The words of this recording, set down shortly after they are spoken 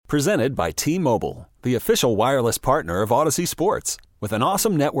Presented by T-Mobile, the official wireless partner of Odyssey Sports. With an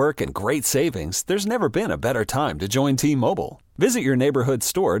awesome network and great savings, there's never been a better time to join T-Mobile. Visit your neighborhood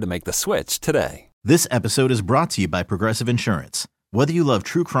store to make the switch today. This episode is brought to you by Progressive Insurance. Whether you love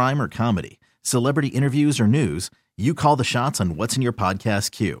true crime or comedy, celebrity interviews or news, you call the shots on what's in your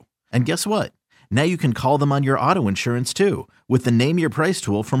podcast queue. And guess what? Now you can call them on your auto insurance too with the Name Your Price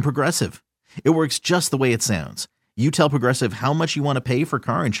tool from Progressive. It works just the way it sounds. You tell Progressive how much you want to pay for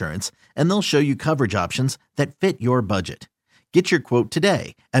car insurance, and they'll show you coverage options that fit your budget. Get your quote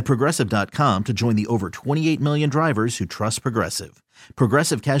today at Progressive.com to join the over 28 million drivers who trust Progressive.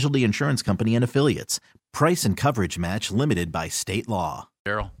 Progressive Casualty Insurance Company and Affiliates. Price and coverage match limited by state law.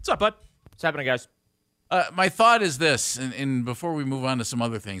 Daryl. What's up, bud? What's happening, guys? My thought is this, and before we move on to some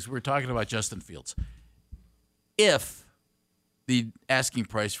other things, we were talking about Justin Fields. If the asking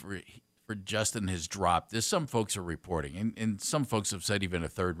price for Justin has dropped, as some folks are reporting, and some folks have said even a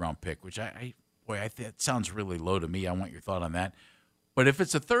third-round pick, which that sounds really low to me. I want your thought on that. But if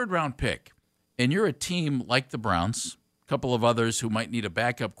it's a third-round pick, and you're a team like the Browns, a couple of others who might need a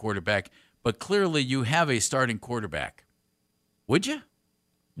backup quarterback, but clearly you have a starting quarterback, would you?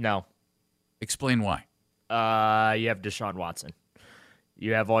 No. Explain why. You have Deshaun Watson.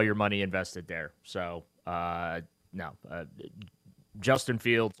 You have all your money invested there. So, no. Justin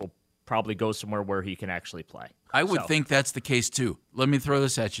Fields will probably go somewhere where he can actually play. I would think that's the case, too. Let me throw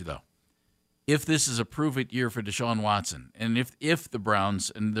this at you, though. If this is a prove-it year for Deshaun Watson, and if the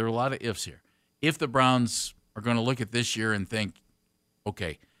Browns, and there are a lot of ifs here, if the Browns are going to look at this year and think,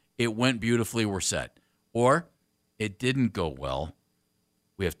 okay, it went beautifully, we're set, or it didn't go well,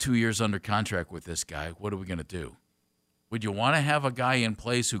 we have 2 years under contract with this guy, what are we going to do? Would you want to have a guy in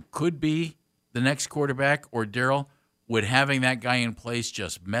place who could be the next quarterback, or Daryl, would having that guy in place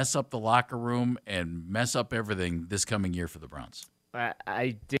just mess up the locker room and mess up everything this coming year for the Browns?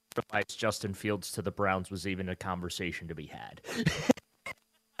 I didn't realize Justin Fields to the Browns was even a conversation to be had.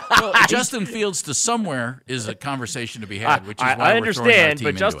 Well, Justin Fields to somewhere is a conversation to be had, which is why I we're understand, throwing our team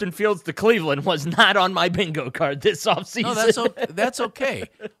but Justin into it. Fields to Cleveland was not on my bingo card this offseason. No, that's okay.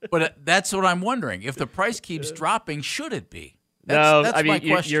 But that's what I'm wondering. If the price keeps dropping, should it be? That's my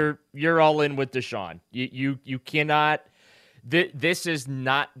question. You're all in with Deshaun. You cannot. This is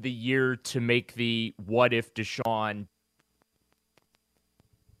not the year to make the what if Deshaun.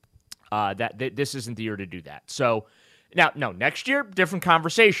 This isn't the year to do that. So now, no, next year, different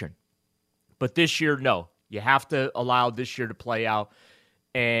conversation. But this year, no. You have to allow this year to play out.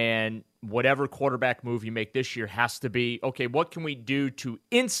 And whatever quarterback move you make this year has to be, okay, what can we do to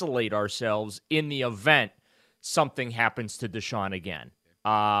insulate ourselves in the event something happens to Deshaun again?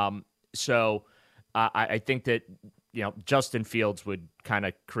 So I think that, Justin Fields would kind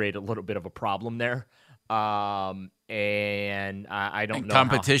of create a little bit of a problem there. And I don't know.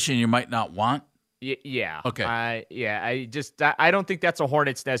 Competition you might not want? Yeah. Okay. I don't think that's a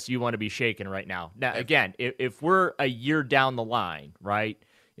hornet's nest you want to be shaking right now. Now, again, if we're a year down the line, right,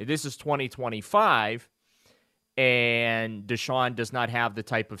 if this is 2025 and Deshaun does not have the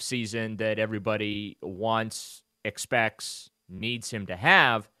type of season that everybody wants, expects, needs him to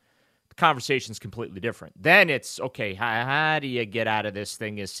have, the conversation's completely different. Then it's, okay, how do you get out of this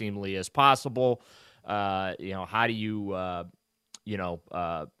thing as seamlessly as possible? How do you,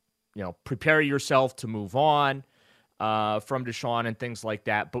 prepare yourself to move on from Deshaun and things like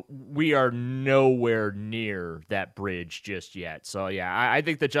that. But we are nowhere near that bridge just yet. So, yeah, I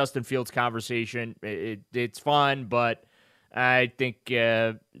think the Justin Fields conversation, it's fun, but I think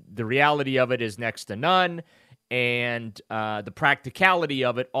the reality of it is next to none. And the practicality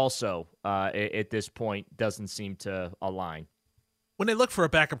of it also, at this point, doesn't seem to align. When they look for a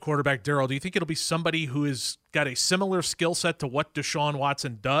backup quarterback, Daryl, do you think it'll be somebody who has got a similar skill set to what Deshaun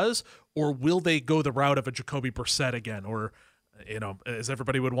Watson does, or will they go the route of a Jacoby Brissett again, or, as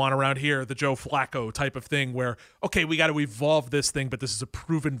everybody would want around here, the Joe Flacco type of thing where, okay, we got to evolve this thing, but this is a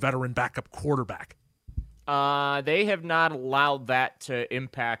proven veteran backup quarterback? They have not allowed that to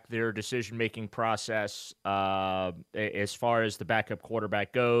impact their decision-making process as far as the backup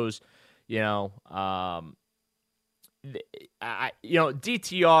quarterback goes.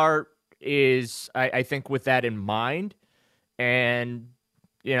 DTR is, I think, with that in mind, and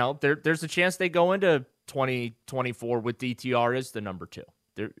there's a chance they go into 2024 with DTR as the number two.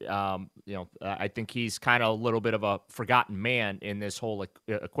 I think he's kind of a little bit of a forgotten man in this whole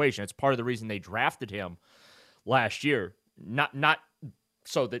equation. It's part of the reason they drafted him last year, not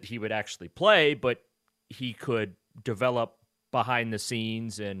so that he would actually play, but he could develop behind the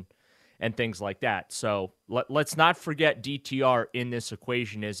scenes and things like that. So let's not forget DTR in this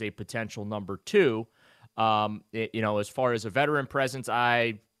equation as a potential number two. As far as a veteran presence,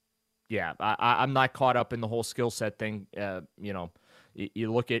 I Yeah, I'm not caught up in the whole skill set thing.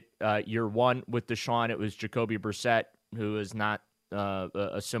 You look at year one with Deshaun, it was Jacoby Brissett, who is not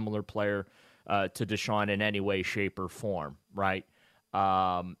a similar player to Deshaun in any way, shape, or form, right?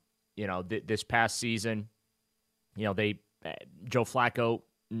 This past season, Joe Flacco,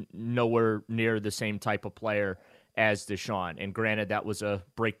 nowhere near the same type of player as Deshaun. And granted, that was a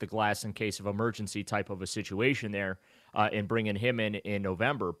break the glass in case of emergency type of a situation there in bringing him in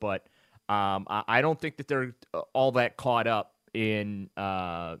November. But I don't think that they're all that caught up in,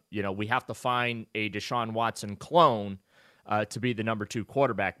 we have to find a Deshaun Watson clone to be the number 2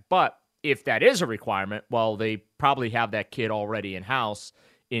 quarterback. But if that is a requirement, well, they probably have that kid already in-house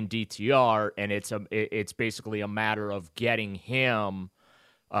in DTR, and it's basically a matter of getting him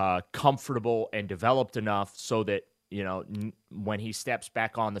comfortable and developed enough so that, when he steps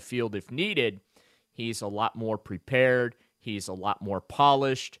back on the field if needed, he's a lot more prepared, he's a lot more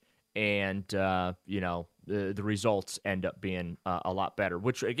polished, and, the results end up being a lot better,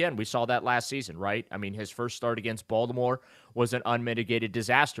 which, again, we saw that last season, right? I mean, his first start against Baltimore was an unmitigated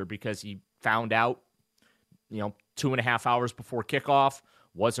disaster because he found out, 2.5 hours before kickoff,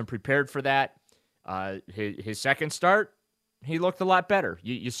 wasn't prepared for that. His second start, he looked a lot better.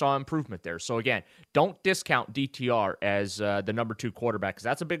 You saw improvement there. So, again, don't discount DTR as the number 2 quarterback, because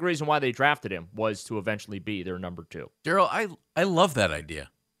that's a big reason why they drafted him, was to eventually be their number 2. Daryl, I love that idea.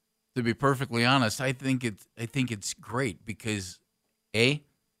 To be perfectly honest, I think it's great because A,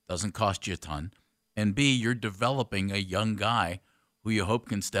 doesn't cost you a ton, and B, you're developing a young guy who you hope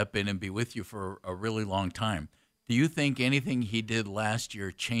can step in and be with you for a really long time. Do you think anything he did last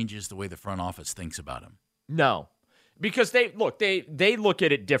year changes the way the front office thinks about him? No, because they look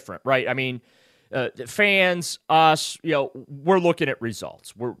at it different, right? I mean, fans, us, we're looking at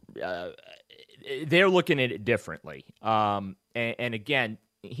results. They're looking at it differently. And again,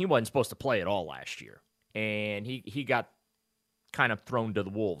 he wasn't supposed to play at all last year, and he got kind of thrown to the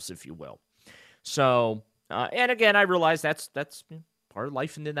wolves, if you will. So, and again, I realize that's part of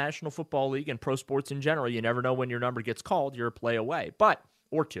life in the National Football League and pro sports in general. You never know when your number gets called. You're a play away,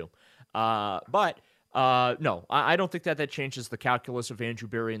 or two. No, I don't think that changes the calculus of Andrew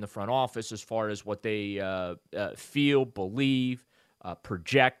Berry in the front office as far as what they feel, believe,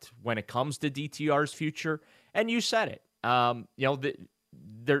 project when it comes to DTR's future. And you said it.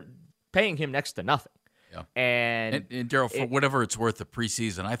 They're paying him next to nothing. Yeah. And Daryl, for whatever it's worth, the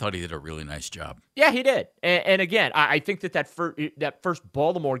preseason, I thought he did a really nice job. Yeah, he did. And again, I think that first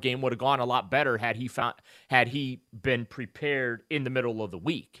Baltimore game would have gone a lot better had he been prepared in the middle of the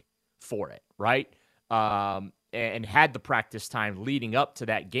week for it, right? And had the practice time leading up to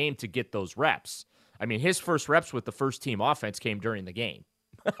that game to get those reps. I mean, his first reps with the first team offense came during the game.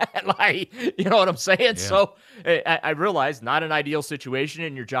 You know what I'm saying? Yeah. So I realize not an ideal situation,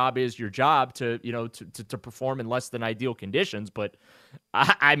 and your job is your job to perform in less than ideal conditions. But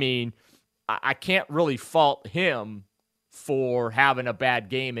I mean, I can't really fault him for having a bad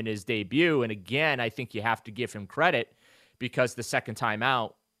game in his debut. And again, I think you have to give him credit because the second time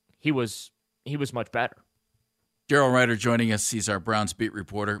out, he was much better. Daryl Ruiter joining us. He's our Browns beat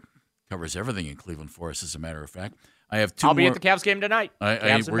reporter. Covers everything in Cleveland for us, as a matter of fact. I'll be at the Cavs game tonight. We're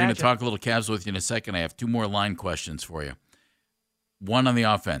going to talk a little Cavs with you in a second. I have 2 more line questions for you. One on the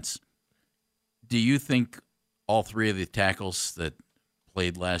offense. Do you think all 3 of the tackles that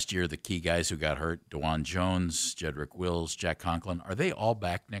played last year, the key guys who got hurt, DeJuan Jones, Jedrick Wills, Jack Conklin, are they all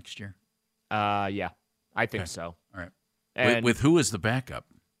back next year? Yeah, I think so. All right. And with who is the backup?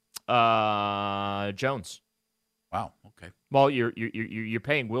 Jones. Wow. Okay. Well, you're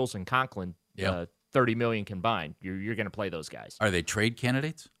paying Wills and Conklin. Yeah. $30 million combined. You're going to play those guys. Are they trade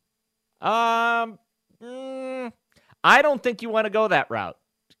candidates? I don't think you want to go that route.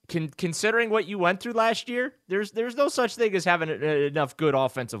 Considering what you went through last year, there's no such thing as having enough good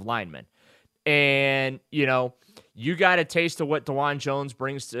offensive linemen. And, you got a taste of what DeJuan Jones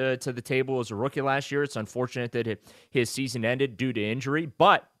brings to the table as a rookie last year. It's unfortunate that his season ended due to injury.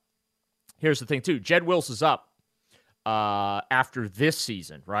 But here's the thing, too. Jed Wills is up after this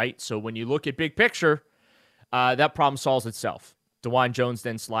season, right? So when you look at big picture, that problem solves itself. DeJuan Jones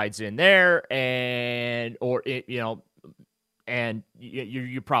then slides in there, and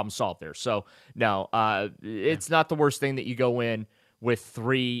your problem solved there. So no, it's not the worst thing that you go in with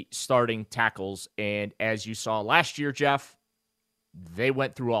 3 starting tackles, and as you saw last year, Jeff, they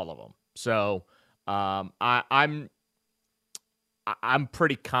went through all of them. So I'm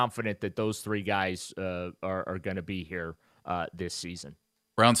pretty confident that those 3 guys are going to be here this season.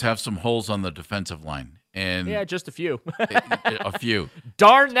 Browns have some holes on the defensive line. And yeah, just a few. a few.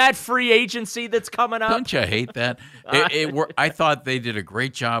 Darn that free agency that's coming up. Don't you hate that? I thought they did a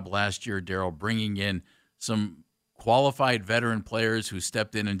great job last year, Daryl, bringing in some qualified veteran players who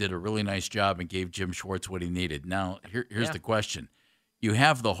stepped in and did a really nice job and gave Jim Schwartz what he needed. Now, here's the question. You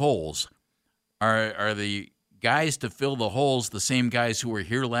have the holes. Are the guys to fill the holes the same guys who were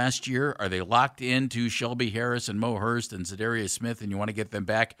here last year? Are they locked into Shelby Harris and Mo Hurst and Zadarius Smith and you want to get them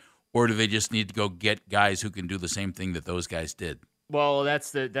back? Or do they just need to go get guys who can do the same thing that those guys did? Well,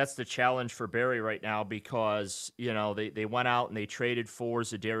 that's the challenge for Barry right now because, they went out and they traded for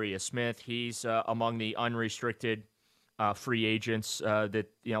Zadarius Smith. He's among the unrestricted free agents that,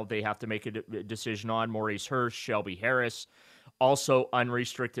 they have to make a decision on. Maurice Hurst, Shelby Harris, also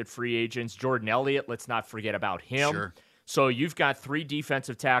unrestricted free agents. Jordan Elliott, let's not forget about him. Sure. So you've got 3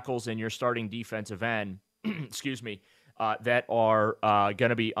 defensive tackles in your starting defensive end, excuse me, that are going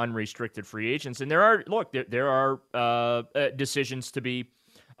to be unrestricted free agents. And there are decisions to be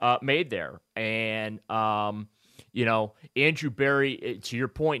made there. And, Andrew Barry, to your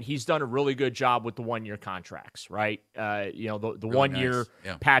point, he's done a really good job with the 1-year contracts, right? The really 1-year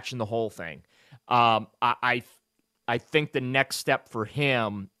patch and the whole thing. I think the next step for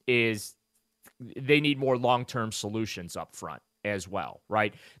him is they need more long-term solutions up front as well,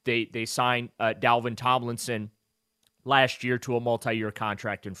 right? They signed Dalvin Tomlinson last year to a multi-year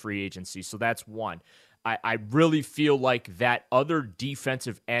contract in free agency. So that's one. I really feel like that other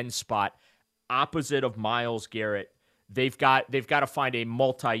defensive end spot opposite of Myles Garrett, they've got to find a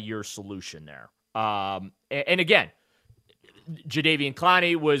multi-year solution there. And again, Jadeveon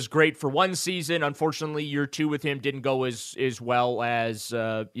Clowney was great for 1 season. Unfortunately, year 2 with him didn't go as well as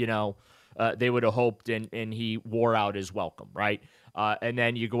they would have hoped, and he wore out his welcome, right? And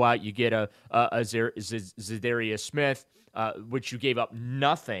then you go out, you get a Zadarius Smith, which you gave up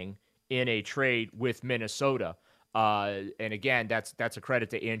nothing in a trade with Minnesota. And again, that's a credit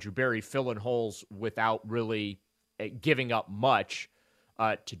to Andrew Barry, filling holes without really giving up much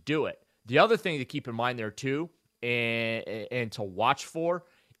to do it. The other thing to keep in mind there too, and to watch for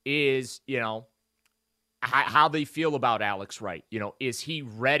is, how they feel about Alex Wright. Is he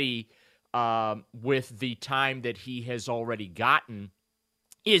ready with the time that he has already gotten?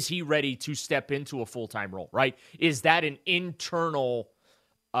 Is he ready to step into a full-time role, right? Is that an internal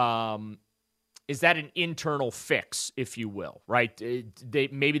fix, if you will, right?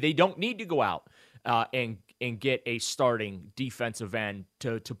 Maybe they don't need to go out and get a starting defensive end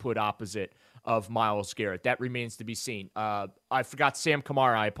to put opposite of Myles Garrett. That remains to be seen. I forgot Sam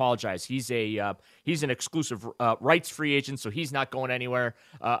Kamara. I apologize. He's an exclusive rights free agent, so he's not going anywhere.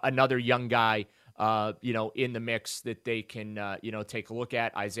 Another young guy, in the mix that they can, take a look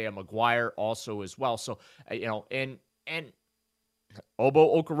at. Isaiah McGuire also as well. So, and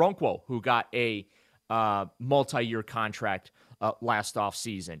Obo Okoronkwo, who got a multi-year contract last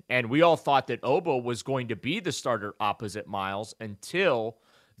offseason. And we all thought that Obo was going to be the starter opposite Myles until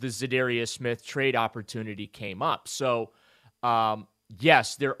the Zadarius Smith trade opportunity came up. So,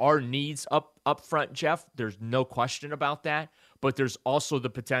 yes, there are needs up front, Jeff. There's no question about that. But there's also the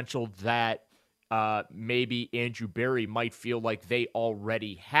potential that maybe Andrew Barry might feel like they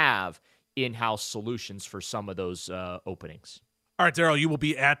already have in-house solutions for some of those openings. All right, Daryl, you will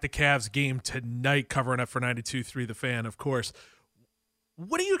be at the Cavs game tonight covering up for 92.3 The Fan, of course.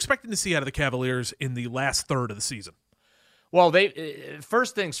 What are you expecting to see out of the Cavaliers in the last third of the season? Well,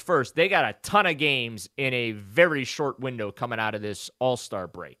 first things first, they got a ton of games in a very short window coming out of this All-Star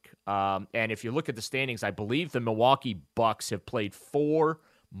break. And if you look at the standings, I believe the Milwaukee Bucks have played 4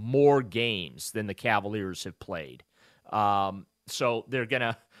 more games than the Cavaliers have played. So they're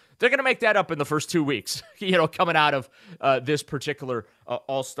gonna make that up in the first 2 weeks, coming out of this particular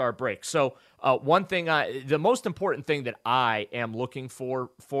All-Star break. So one thing, the most important thing that I am looking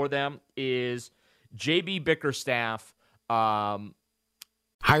for them is JB Bickerstaff.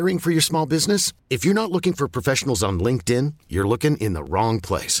 Hiring for your small business? If you're not looking for professionals on LinkedIn, you're looking in the wrong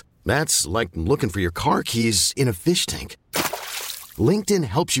place. That's like looking for your car keys in a fish tank. LinkedIn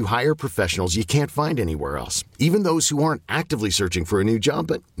helps you hire professionals you can't find anywhere else, even those who aren't actively searching for a new job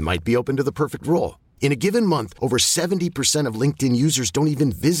but might be open to the perfect role. In a given month, over 70% of LinkedIn users don't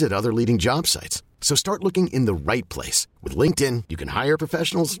even visit other leading job sites. So start looking in the right place. With LinkedIn, you can hire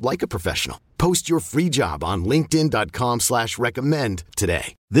professionals like a professional. Post your free job on linkedin.com/recommend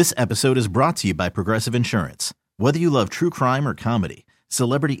today. This episode is brought to you by Progressive Insurance. Whether you love true crime or comedy,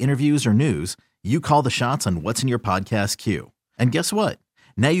 celebrity interviews or news, you call the shots on what's in your podcast queue. And guess what?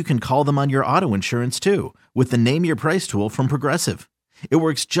 Now you can call them on your auto insurance too with the Name Your Price tool from Progressive. It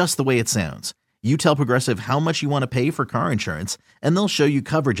works just the way it sounds. You tell Progressive how much you want to pay for car insurance, and they'll show you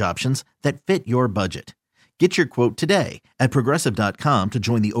coverage options that fit your budget. Get your quote today at Progressive.com to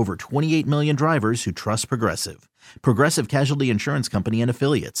join the over 28 million drivers who trust Progressive. Progressive Casualty Insurance Company and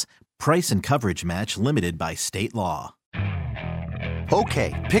Affiliates. Price and coverage match limited by state law.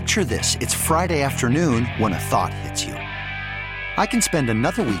 Okay, picture this. It's Friday afternoon when a thought hits you. I can spend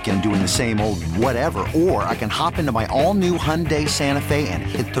another weekend doing the same old whatever, or I can hop into my all-new Hyundai Santa Fe and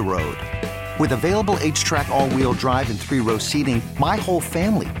hit the road. With available H-Track all-wheel drive and 3-row seating, my whole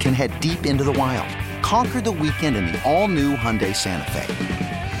family can head deep into the wild. Conquer the weekend in the all-new Hyundai Santa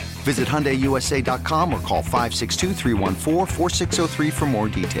Fe. Visit HyundaiUSA.com or call 562-314-4603 for more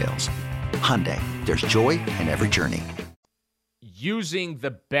details. Hyundai, there's joy in every journey. Using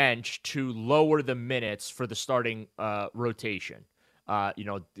the bench to lower the minutes for the starting rotation.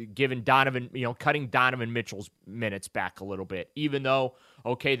 Giving Donovan, cutting Donovan Mitchell's minutes back a little bit. Even though,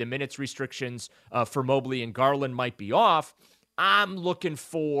 okay, the minutes restrictions for Mobley and Garland might be off, I'm looking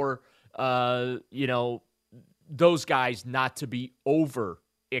for, those guys not to be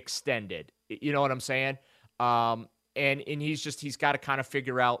overextended. You know what I'm saying? And he's got to kind of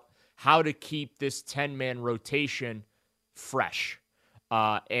figure out how to keep this 10-man rotation fresh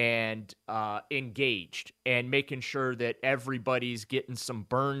and engaged, and making sure that everybody's getting some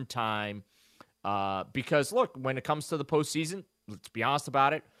burn time. Because, look, when it comes to the postseason, let's be honest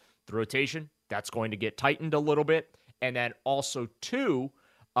about it, the rotation, that's going to get tightened a little bit. And then also, too,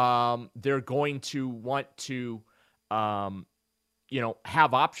 they're going to want to,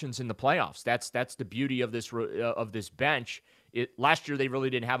 have options in the playoffs. That's the beauty of this bench. Last year, they really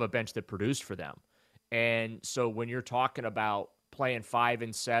didn't have a bench that produced for them. And so when you're talking about playing 5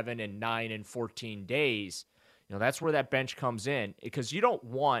 and 7 and 9 and 14 days, that's where that bench comes in, because you don't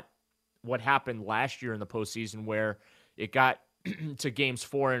want what happened last year in the postseason where it got to games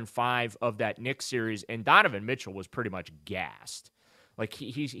 4 and 5 of that Knicks series, and Donovan Mitchell was pretty much gassed. Like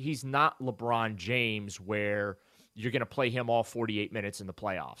he's not LeBron James where you're going to play him all 48 minutes in the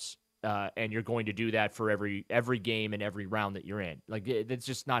playoffs. And you're going to do that for every game and every round that you're in. Like, that's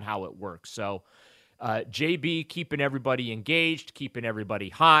just not how it works. So, JB keeping everybody engaged, keeping everybody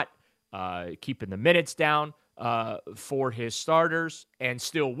hot, keeping the minutes down for his starters, and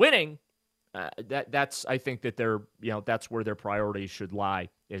still winning. That's I think that that's where their priorities should lie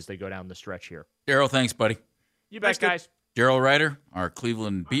as they go down the stretch here. Daryl, thanks, buddy. You bet, guys. Daryl Ruiter, our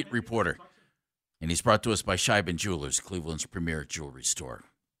Cleveland beat reporter, and he's brought to us by Scheibin Jewelers, Cleveland's premier jewelry store.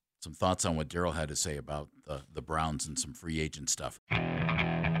 Some thoughts on what Daryl had to say about the Browns and some free agent stuff.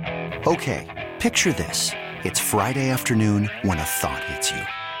 Okay, picture this. It's Friday afternoon when a thought hits you.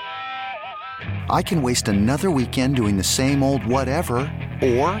 I can waste another weekend doing the same old whatever,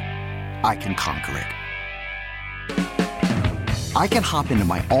 or I can conquer it. I can hop into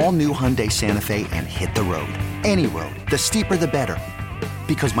my all-new Hyundai Santa Fe and hit the road. Any road. The steeper, the better.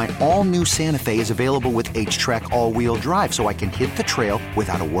 Because my all-new Santa Fe is available with H-Track all-wheel drive, so I can hit the trail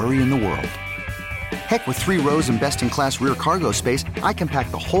without a worry in the world. Heck, with 3 rows and best-in-class rear cargo space, I can pack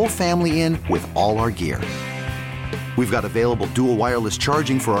the whole family in with all our gear. We've got available dual wireless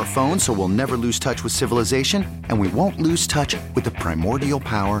charging for our phones, so we'll never lose touch with civilization, and we won't lose touch with the primordial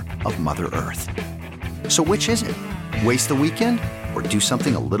power of Mother Earth. So which is it? Waste the weekend or do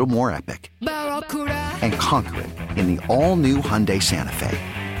something a little more epic? And conquer it in the all-new Hyundai Santa Fe.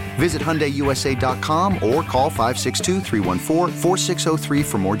 Visit HyundaiUSA.com or call 562-314-4603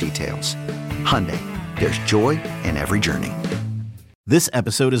 for more details. Hyundai, there's joy in every journey. This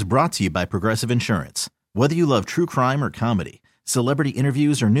episode is brought to you by Progressive Insurance. Whether you love true crime or comedy, celebrity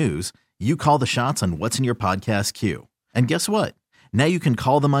interviews or news, you call the shots on what's in your podcast queue. And guess what? Now you can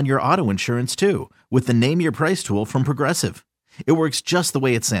call them on your auto insurance too with the Name Your Price tool from Progressive. It works just the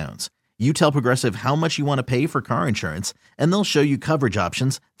way it sounds. You tell Progressive how much you want to pay for car insurance, and they'll show you coverage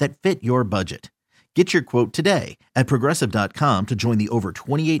options that fit your budget. Get your quote today at Progressive.com to join the over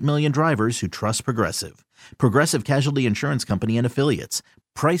 28 million drivers who trust Progressive. Progressive Casualty Insurance Company and Affiliates.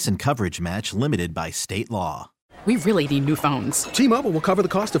 Price and coverage match limited by state law. We really need new phones. T-Mobile will cover the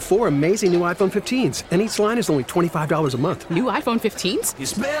cost of 4 amazing new iPhone 15s, and each line is only $25 a month. New iPhone 15s?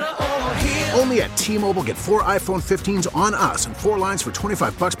 It's better over here. Only at T-Mobile, get 4 iPhone 15s on us and 4 lines for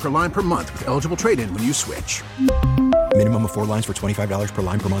 $25 per line per month with eligible trade-in when you switch. Minimum of 4 lines for $25 per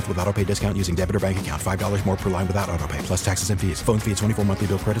line per month with autopay discount using debit or bank account. $5 more per line without autopay, plus taxes and fees. Phone fee at 24 monthly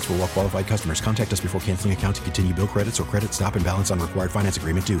bill credits for well-qualified customers. Contact us before canceling account to continue bill credits or credit stop and balance on required finance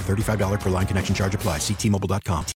agreement due. $35 per line connection charge applies. See T-Mobile.com.